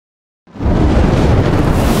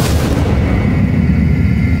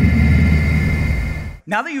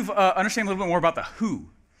now that you've understand a little bit more about the who,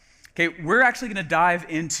 okay, we're actually going to dive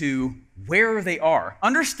into where they are.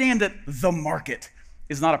 Understand that the market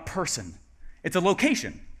is not a person. It's a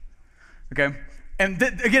location, okay? And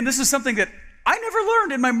again, this is something that I never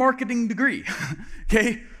learned in my marketing degree,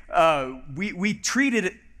 okay? We treated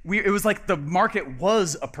it, it was like the market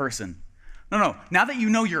was a person. No. Now that you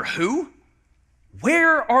know your who,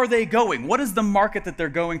 where are they going? What is the market that they're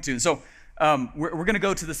going to? So we're going to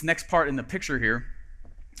go to this next part in the picture here,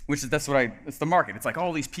 which is it's the market. It's like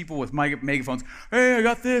all these people with megaphones. Hey, I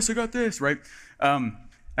got this, right?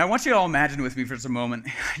 I want you to all imagine with me for just a moment.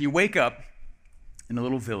 You wake up in a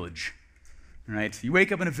little village, right? You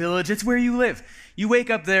wake up in a village. It's where you live. You wake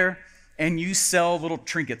up there and you sell little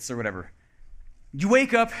trinkets or whatever. You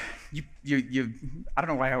wake up, you I don't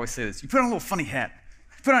know why I always say this. You put on a little funny hat.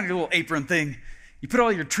 You put on your little apron thing. You put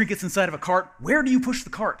all your trinkets inside of a cart. Where do you push the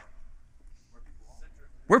cart?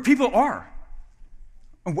 Where people are.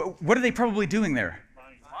 What are they probably doing there?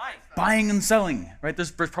 Buying and selling, right?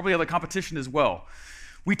 There's probably other competition as well.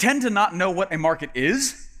 We tend to not know what a market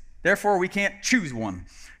is, therefore we can't choose one.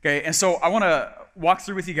 Okay, and so I want to walk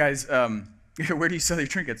through with you guys, where do you sell your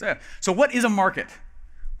trinkets? Yeah. So what is a market?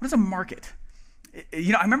 What is a market?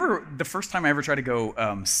 You know, I remember the first time I ever tried to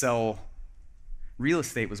go sell real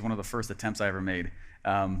estate was one of the first attempts I ever made.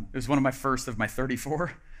 It was one of my first of my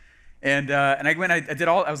 34. And I went,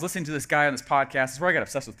 I was listening to this guy on this podcast. That's where I got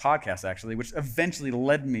obsessed with podcasts, actually, which eventually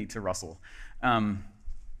led me to Russell.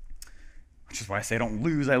 Which is why I say I don't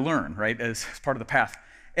lose, I learn, right, as part of the path.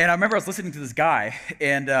 And I remember I was listening to this guy,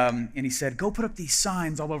 and he said, go put up these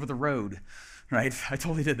signs all over the road, right? I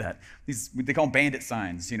totally did that. They call them bandit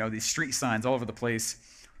signs, you know, these street signs all over the place.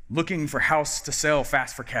 Looking for house to sell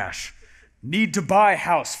fast for cash. Need to buy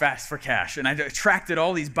house fast for cash. And I attracted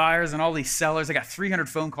all these buyers and all these sellers. I got 300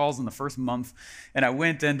 phone calls in the first month. And I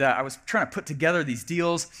went and I was trying to put together these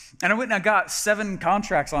deals. And I went and I got 7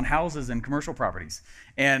 contracts on houses and commercial properties.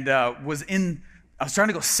 And I was trying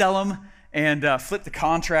to go sell them and flip the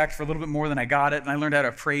contract for a little bit more than I got it. And I learned how to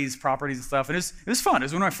appraise properties and stuff. And it was fun. It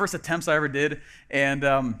was one of my first attempts I ever did. And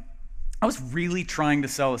I was really trying to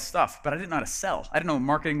sell this stuff, but I didn't know how to sell. I didn't know what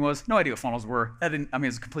marketing was. No idea what funnels were. I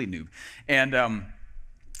was a complete noob. And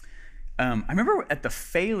I remember at the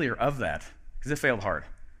failure of that, because it failed hard,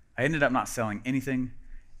 I ended up not selling anything.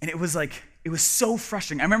 And it was so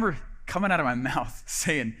frustrating. I remember coming out of my mouth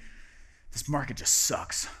saying, this market just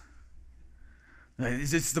sucks.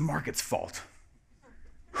 It's the market's fault.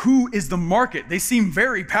 Who is the market? They seem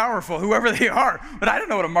very powerful, whoever they are, but I didn't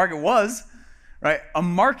know what a market was. Right? A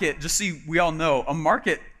market, just so we all know, a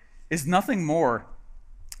market is nothing more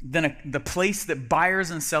than the place that buyers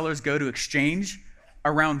and sellers go to exchange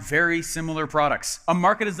around very similar products. A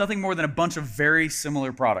market is nothing more than a bunch of very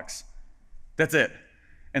similar products. That's it.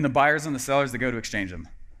 And the buyers and the sellers that go to exchange them.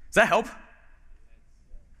 Does that help?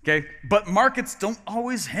 Okay, but markets don't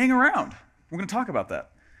always hang around. We're going to talk about that.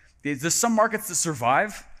 There's some markets that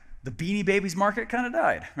survive. The Beanie Babies market kind of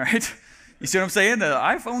died, right? You see what I'm saying? The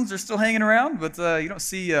iPhones are still hanging around, but you don't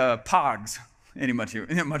see Pogs much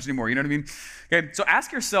anymore. You know what I mean? Okay, so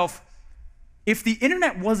ask yourself, if the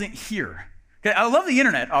internet wasn't here, okay, I love the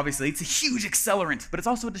internet, obviously. It's a huge accelerant, but it's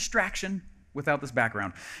also a distraction without this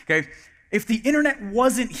background. Okay, if the internet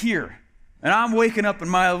wasn't here, and I'm waking up in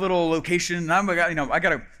my little location, and I got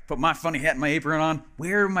to put my funny hat and my apron on,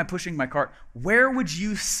 where am I pushing my cart? Where would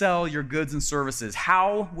you sell your goods and services?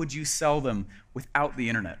 How would you sell them without the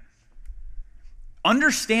internet?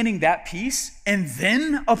 Understanding that piece and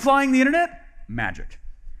then applying the internet, magic.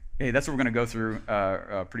 Okay, that's what we're going to go through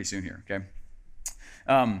pretty soon here. Okay.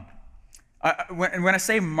 When I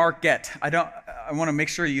say market, I want to make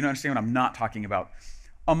sure you understand what I'm not talking about.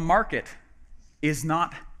 A market is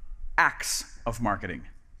not acts of marketing.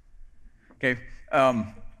 Okay.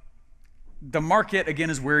 The market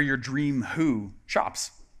again is where your dream who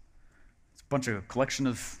shops. It's a collection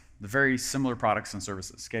of the very similar products and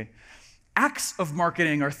services. Okay. Acts of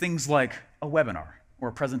marketing are things like a webinar or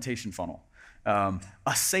a presentation funnel, a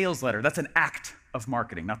sales letter. That's an act of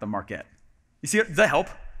marketing, not the market. You see, does that help?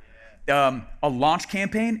 Yeah. A launch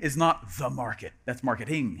campaign is not the market. That's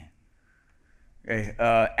marketing. Okay.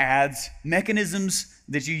 Ads, mechanisms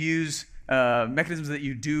that you use, mechanisms that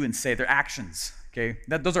you do and say, they're actions. Okay.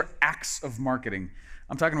 Those are acts of marketing.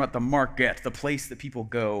 I'm talking about the market, the place that people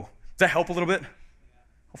go. Does that help a little bit?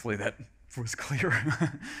 Hopefully that was clear.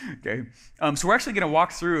 Okay, so we're actually going to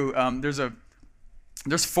walk through.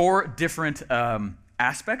 There's 4 different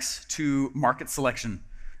aspects to market selection,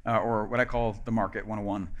 or what I call the market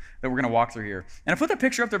 101, that we're going to walk through here. And I put that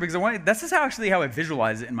picture up there because this is how I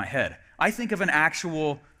visualize it in my head. I think of an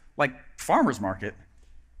actual farmer's market,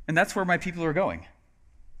 and that's where my people are going.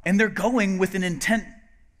 And they're going with an intent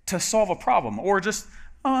to solve a problem, or just,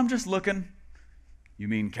 oh, I'm just looking. You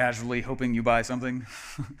mean casually hoping you buy something?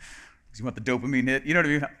 Because you want the dopamine hit? You know what I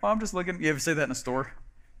mean? Oh, I'm just looking. You ever say that in a store?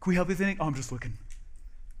 Can we help you with anything? Oh, I'm just looking.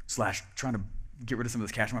 / trying to get rid of some of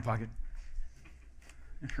this cash in my pocket.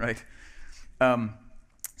 Right?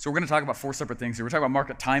 So we're going to talk about 4 separate things here. We're talking about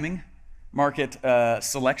market timing, market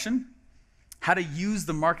selection, how to use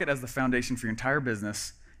the market as the foundation for your entire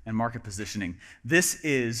business, and market positioning. This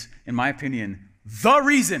is, in my opinion, the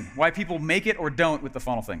reason why people make it or don't with the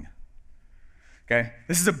funnel thing. Okay?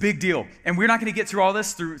 This is a big deal. And we're not going to get through all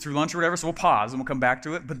this through lunch or whatever, so we'll pause and we'll come back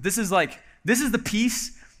to it. But this is the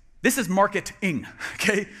piece, this is marketing,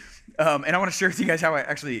 okay? And I want to share with you guys how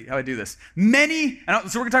I do this. So we're going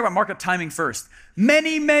to talk about market timing first.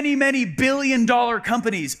 Many billion-dollar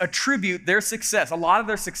companies attribute their success, a lot of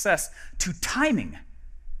their success, to timing.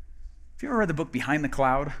 Have you ever read the book Behind the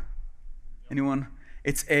Cloud? Anyone?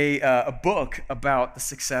 It's a book about the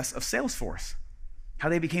success of Salesforce, how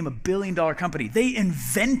they became a billion-dollar company. They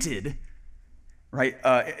invented, right,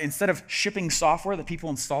 instead of shipping software that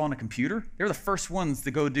people install on a computer, they were the first ones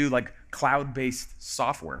to go do like cloud-based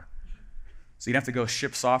software. So you don't have to go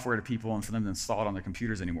ship software to people and for them to install it on their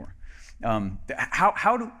computers anymore.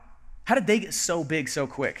 How did they get so big so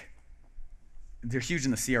quick? They're huge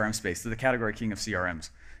in the CRM space. They're the category king of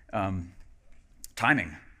CRMs.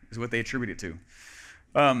 Timing is what they attribute it to.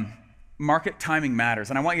 Market timing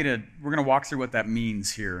matters, and we're going to walk through what that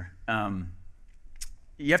means here.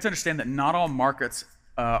 You have to understand that not all markets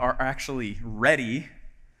are actually ready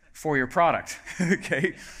for your product,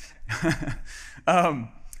 okay?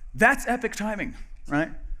 That's epic timing,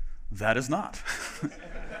 right? That is not.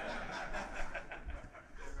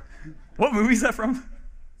 What movie is that from?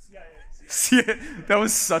 CIA. That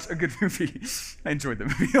was such a good movie. I enjoyed the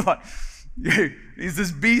movie a lot. He's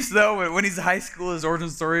this beast, though. When he's in high school, his origin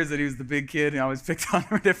story is that he was the big kid and always picked on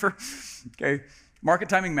or whatever. Okay. Market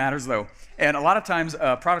timing matters, though. And a lot of times,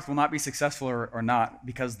 products will not be successful or not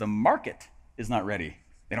because the market is not ready.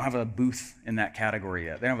 They don't have a booth in that category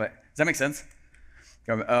yet. Does that make sense?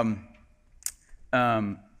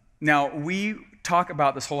 Now, we talk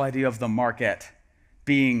about this whole idea of the market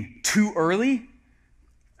being too early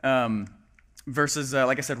versus,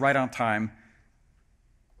 like I said, right on time.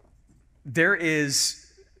 There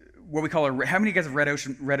is what we call how many of you guys have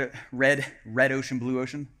read Red Ocean, Blue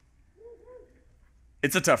Ocean?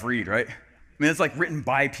 It's a tough read, right? I mean, it's like written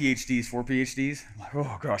by PhDs for PhDs. Like,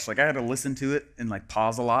 oh gosh, like I had to listen to it and like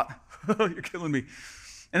pause a lot. You're killing me.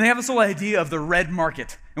 And they have this whole idea of the red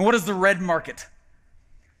market. And what is the red market?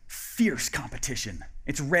 Fierce competition.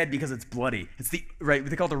 It's red because it's bloody.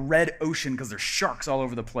 They call it the red ocean because there's sharks all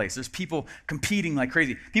over the place. There's people competing like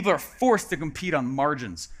crazy. People are forced to compete on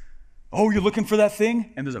margins. Oh, you're looking for that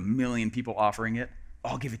thing? And there's 1 million people offering it.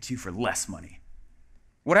 I'll give it to you for less money.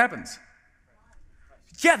 What happens?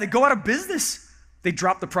 Yeah, they go out of business. They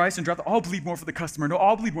drop the price and I'll bleed more for the customer. No,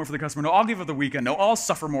 I'll bleed more for the customer. No, I'll give it the weekend. No, I'll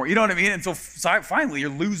suffer more. You know what I mean? And so finally, you're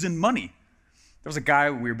losing money. There was a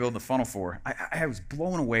guy we were building the funnel for. I was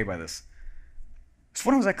blown away by this. This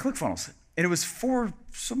one was at ClickFunnels, and it was for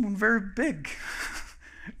someone very big.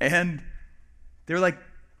 And they were like,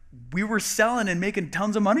 we were selling and making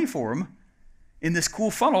tons of money for them in this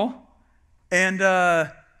cool funnel. And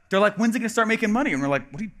they're like, when's it going to start making money? And we're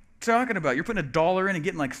like, what are you talking about? You're putting $1 in and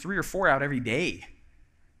getting like 3 or 4 out every day.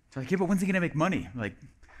 They're like, yeah, but when's it going to make money? We're like,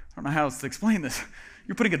 I don't know how else to explain this.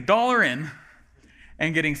 You're putting $1 in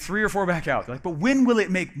and getting 3 or 4 back out. They're like, but when will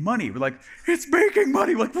it make money? We're like, it's making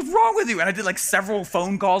money. We're like, what's wrong with you? And I did like several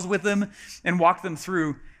phone calls with them and walked them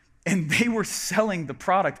through, and they were selling the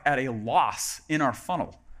product at a loss in our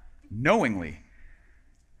funnel, knowingly.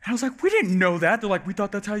 And I was like, we didn't know that. They're like, we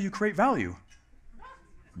thought that's how you create value.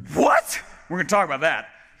 What? We're going to talk about that.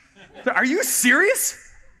 Are you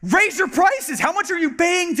serious? Raise your prices. How much are you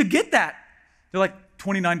paying to get that? They're like,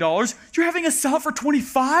 $29. You're having us sell for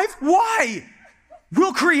 $25? Why?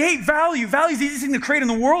 We'll create value. Value is the easiest thing to create in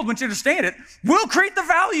the world once you understand it. We'll create the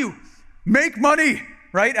value. Make money,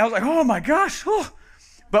 right? I was like, oh my gosh. Oh.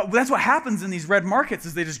 But that's what happens in these red markets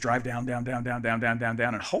is they just drive down,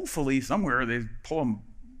 and hopefully somewhere they pull a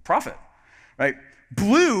profit, right?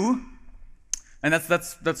 Blue, and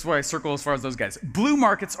that's why I circle as far as those guys. Blue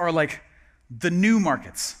markets are like the new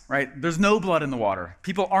markets, right? There's no blood in the water.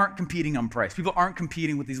 People aren't competing on price. People aren't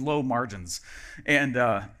competing with these low margins. And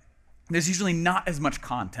there's usually not as much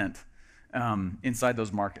content inside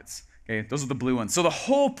those markets, okay? Those are the blue ones. So the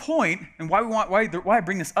whole point, and why I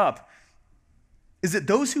bring this up, is that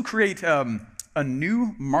those who create a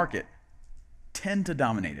new market tend to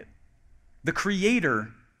dominate it. The creator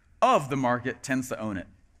of the market tends to own it.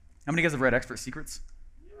 How many of you guys have read Expert Secrets?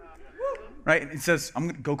 right? It says, I'm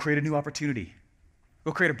going to go create a new opportunity.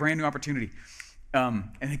 Go create a brand new opportunity.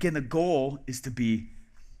 And again, the goal is to be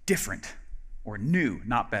different or new,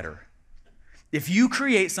 not better. If you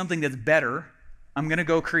create something that's better, I'm going to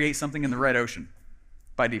go create something in the red ocean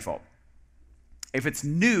by default. If it's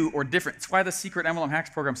new or different, it's why the secret MLM hacks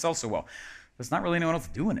program sells so well. There's not really anyone else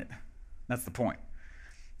doing it. That's the point.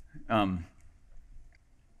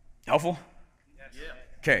 Helpful? Yeah.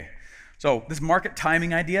 Okay. So this market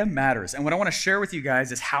timing idea matters. And what I want to share with you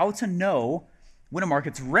guys is how to know when a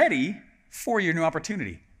market's ready for your new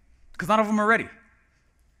opportunity. Because none of them are ready.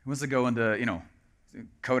 Who wants to go into,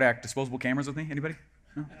 Kodak disposable cameras with me? Anybody?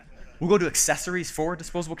 No? We'll go to accessories for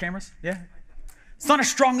disposable cameras. Yeah? It's not a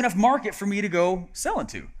strong enough market for me to go sell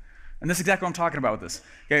into. And that's exactly what I'm talking about with this.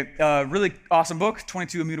 Okay, really awesome book,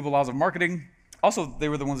 22 Immutable Laws of Marketing. Also, they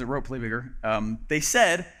were the ones that wrote Play Bigger. They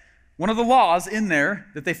said one of the laws in there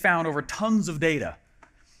that they found over tons of data,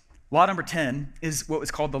 law number 10, is what was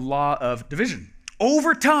called the law of division.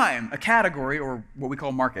 Over time, a category, or what we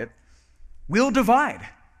call market, will divide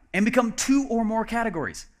and become two or more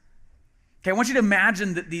categories. Okay, I want you to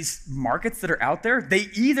imagine that these markets that are out there, they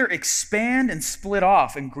either expand and split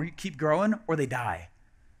off and keep growing, or they die.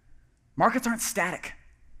 Markets aren't static.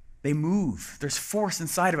 They move. There's force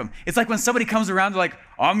inside of them. It's like when somebody comes around, they're like,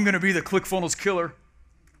 I'm going to be the ClickFunnels killer.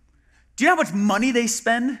 Do you know how much money they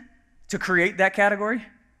spend to create that category?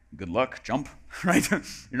 Good luck, jump, right? You're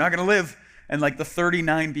not going to live. And like the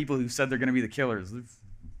 39 people who said they're going to be the killers,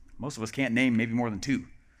 most of us can't name maybe more than two.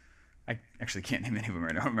 I actually can't name any of them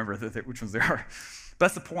right now. I don't remember which ones they are. But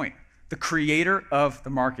that's the point. The creator of the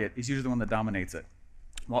market is usually the one that dominates it,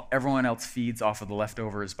 while everyone else feeds off of the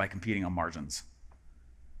leftovers by competing on margins.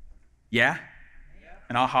 Yeah?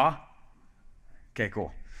 And aha? Okay,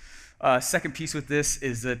 cool. Second piece with this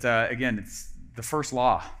is that, again, it's the first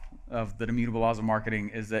law of the immutable laws of marketing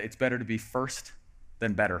is that it's better to be first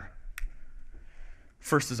than better.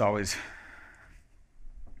 First is always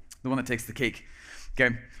the one that takes the cake.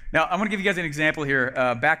 Okay, now I'm going to give you guys an example here.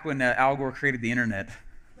 Back when Al Gore created the internet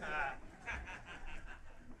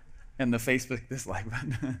and the Facebook dislike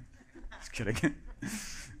button. Just kidding.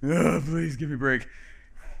 Oh, please give me a break.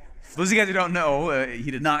 For those of you guys who don't know, he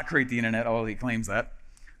did not create the internet, although he claims that.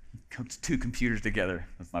 He puts two computers together.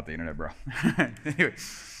 That's not the internet, bro. Anyway,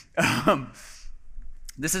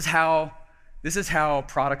 this is how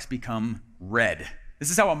products become red. This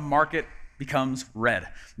is how a market becomes red.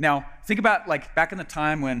 Now, think about like back in the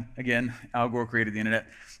time when, again, Al Gore created the internet.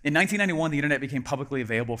 In 1991, the internet became publicly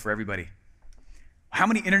available for everybody. How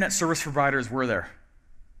many internet service providers were there?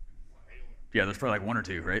 Yeah, there's probably like one or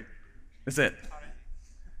two, right? That's it.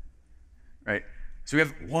 Right? So we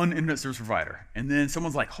have one internet service provider, and then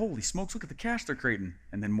someone's like, holy smokes, look at the cash they're creating.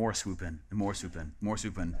 And then more swoop in, and more swoop in, more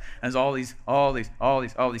swoop in. And there's all these,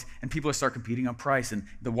 and people start competing on price, and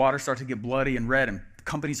the water starts to get bloody and red, and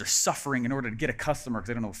companies are suffering in order to get a customer because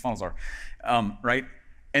they don't know what funnels are, right?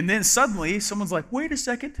 And then suddenly, someone's like, wait a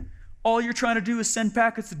second, all you're trying to do is send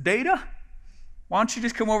packets of data? Why don't you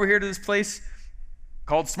just come over here to this place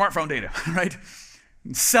called smartphone data, right?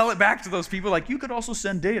 And sell it back to those people like, you could also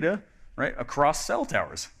send data, right, across cell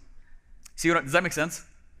towers. Does that make sense?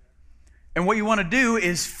 And what you want to do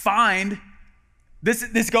is find,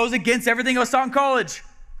 this goes against everything I was taught in college.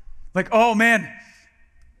 Like, oh man,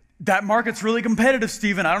 that market's really competitive,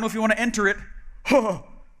 Stephen. I don't know if you want to enter it. Oh,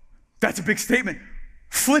 that's a big statement.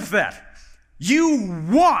 Flip that. You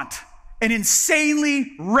want an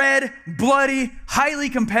insanely red, bloody, highly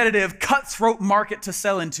competitive, cutthroat market to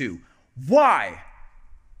sell into. Why?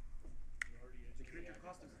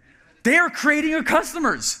 They are creating your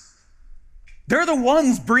customers. They're the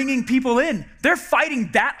ones bringing people in. They're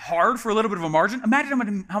fighting that hard for a little bit of a margin.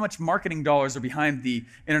 Imagine how much marketing dollars are behind the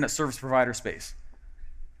internet service provider space.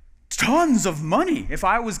 Tons of money. If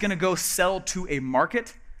I was going to go sell to a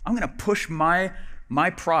market, I'm going to push my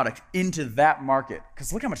product into that market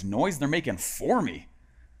because look how much noise they're making for me.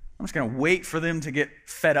 I'm just going to wait for them to get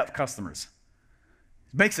fed up customers.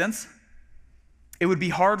 Make sense? It would be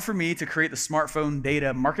hard for me to create the smartphone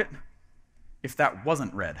data market if that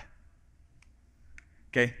wasn't red.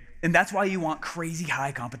 Okay? And that's why you want crazy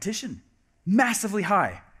high competition. Massively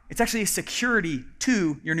high. It's actually a security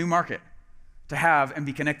to your new market to have and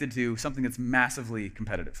be connected to something that's massively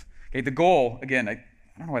competitive. Okay, the goal, again, I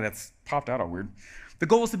don't know why that's popped out all weird. The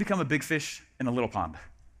goal is to become a big fish in a little pond.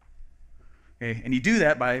 Okay, and you do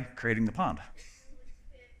that by creating the pond.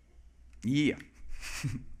 Yeah.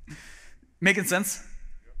 Making sense?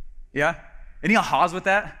 Yeah? Any ahas with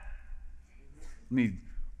that?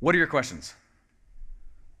 What are your questions?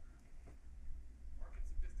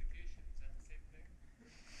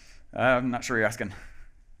 I'm not sure you're asking.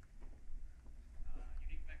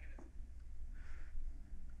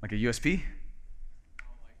 Like a USP?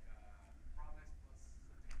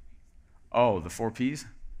 Oh, the 4 Ps?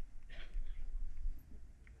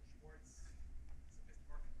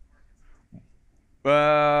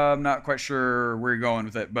 I'm not quite sure where you're going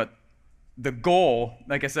with it, but the goal,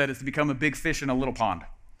 like I said, is to become a big fish in a little pond.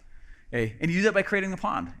 Okay? And you do that by creating a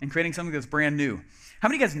pond and creating something that's brand new. How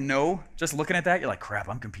many of you guys know, just looking at that, you're like, crap,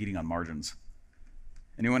 I'm competing on margins?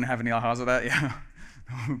 Anyone have any ahas with that? Yeah.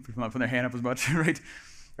 People not putting their hand up as much, right?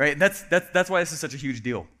 Right? That's why this is such a huge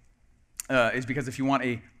deal. Is because if you want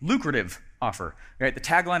a lucrative offer, right? The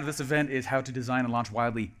tagline of this event is how to design and launch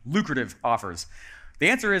wildly lucrative offers. The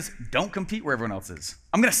answer is don't compete where everyone else is.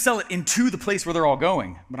 I'm going to sell it into the place where they're all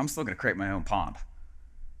going, but I'm still going to create my own pond.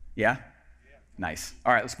 Yeah? Nice.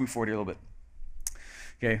 All right, let's move forward here a little bit.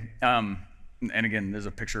 Okay. And again, there's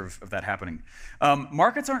a picture of that happening.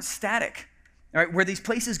 Markets aren't static. All right, where these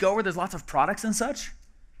places go, where there's lots of products and such,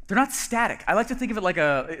 they're not static. I like to think of it like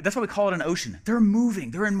that's why we call it an ocean. They're moving,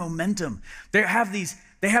 they're in momentum. They have these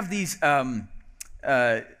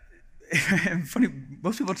funny,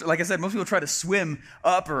 most people, like I said, most people try to swim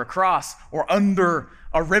up or across or under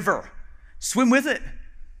a river. Swim with it,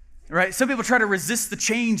 right? Some people try to resist the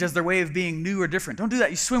change as their way of being new or different. Don't do that.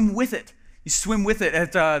 You swim with it. You swim with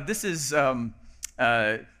it. This is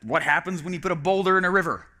what happens when you put a boulder in a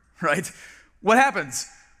river, right? What happens?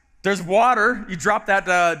 There's water. You drop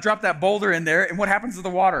that boulder in there, and what happens to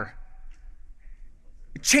the water?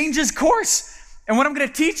 It changes course. And what I'm going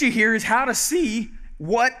to teach you here is how to see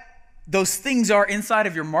what those things are inside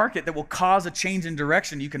of your market that will cause a change in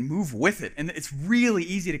direction. You can move with it. And it's really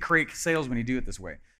easy to create sales when you do it this way.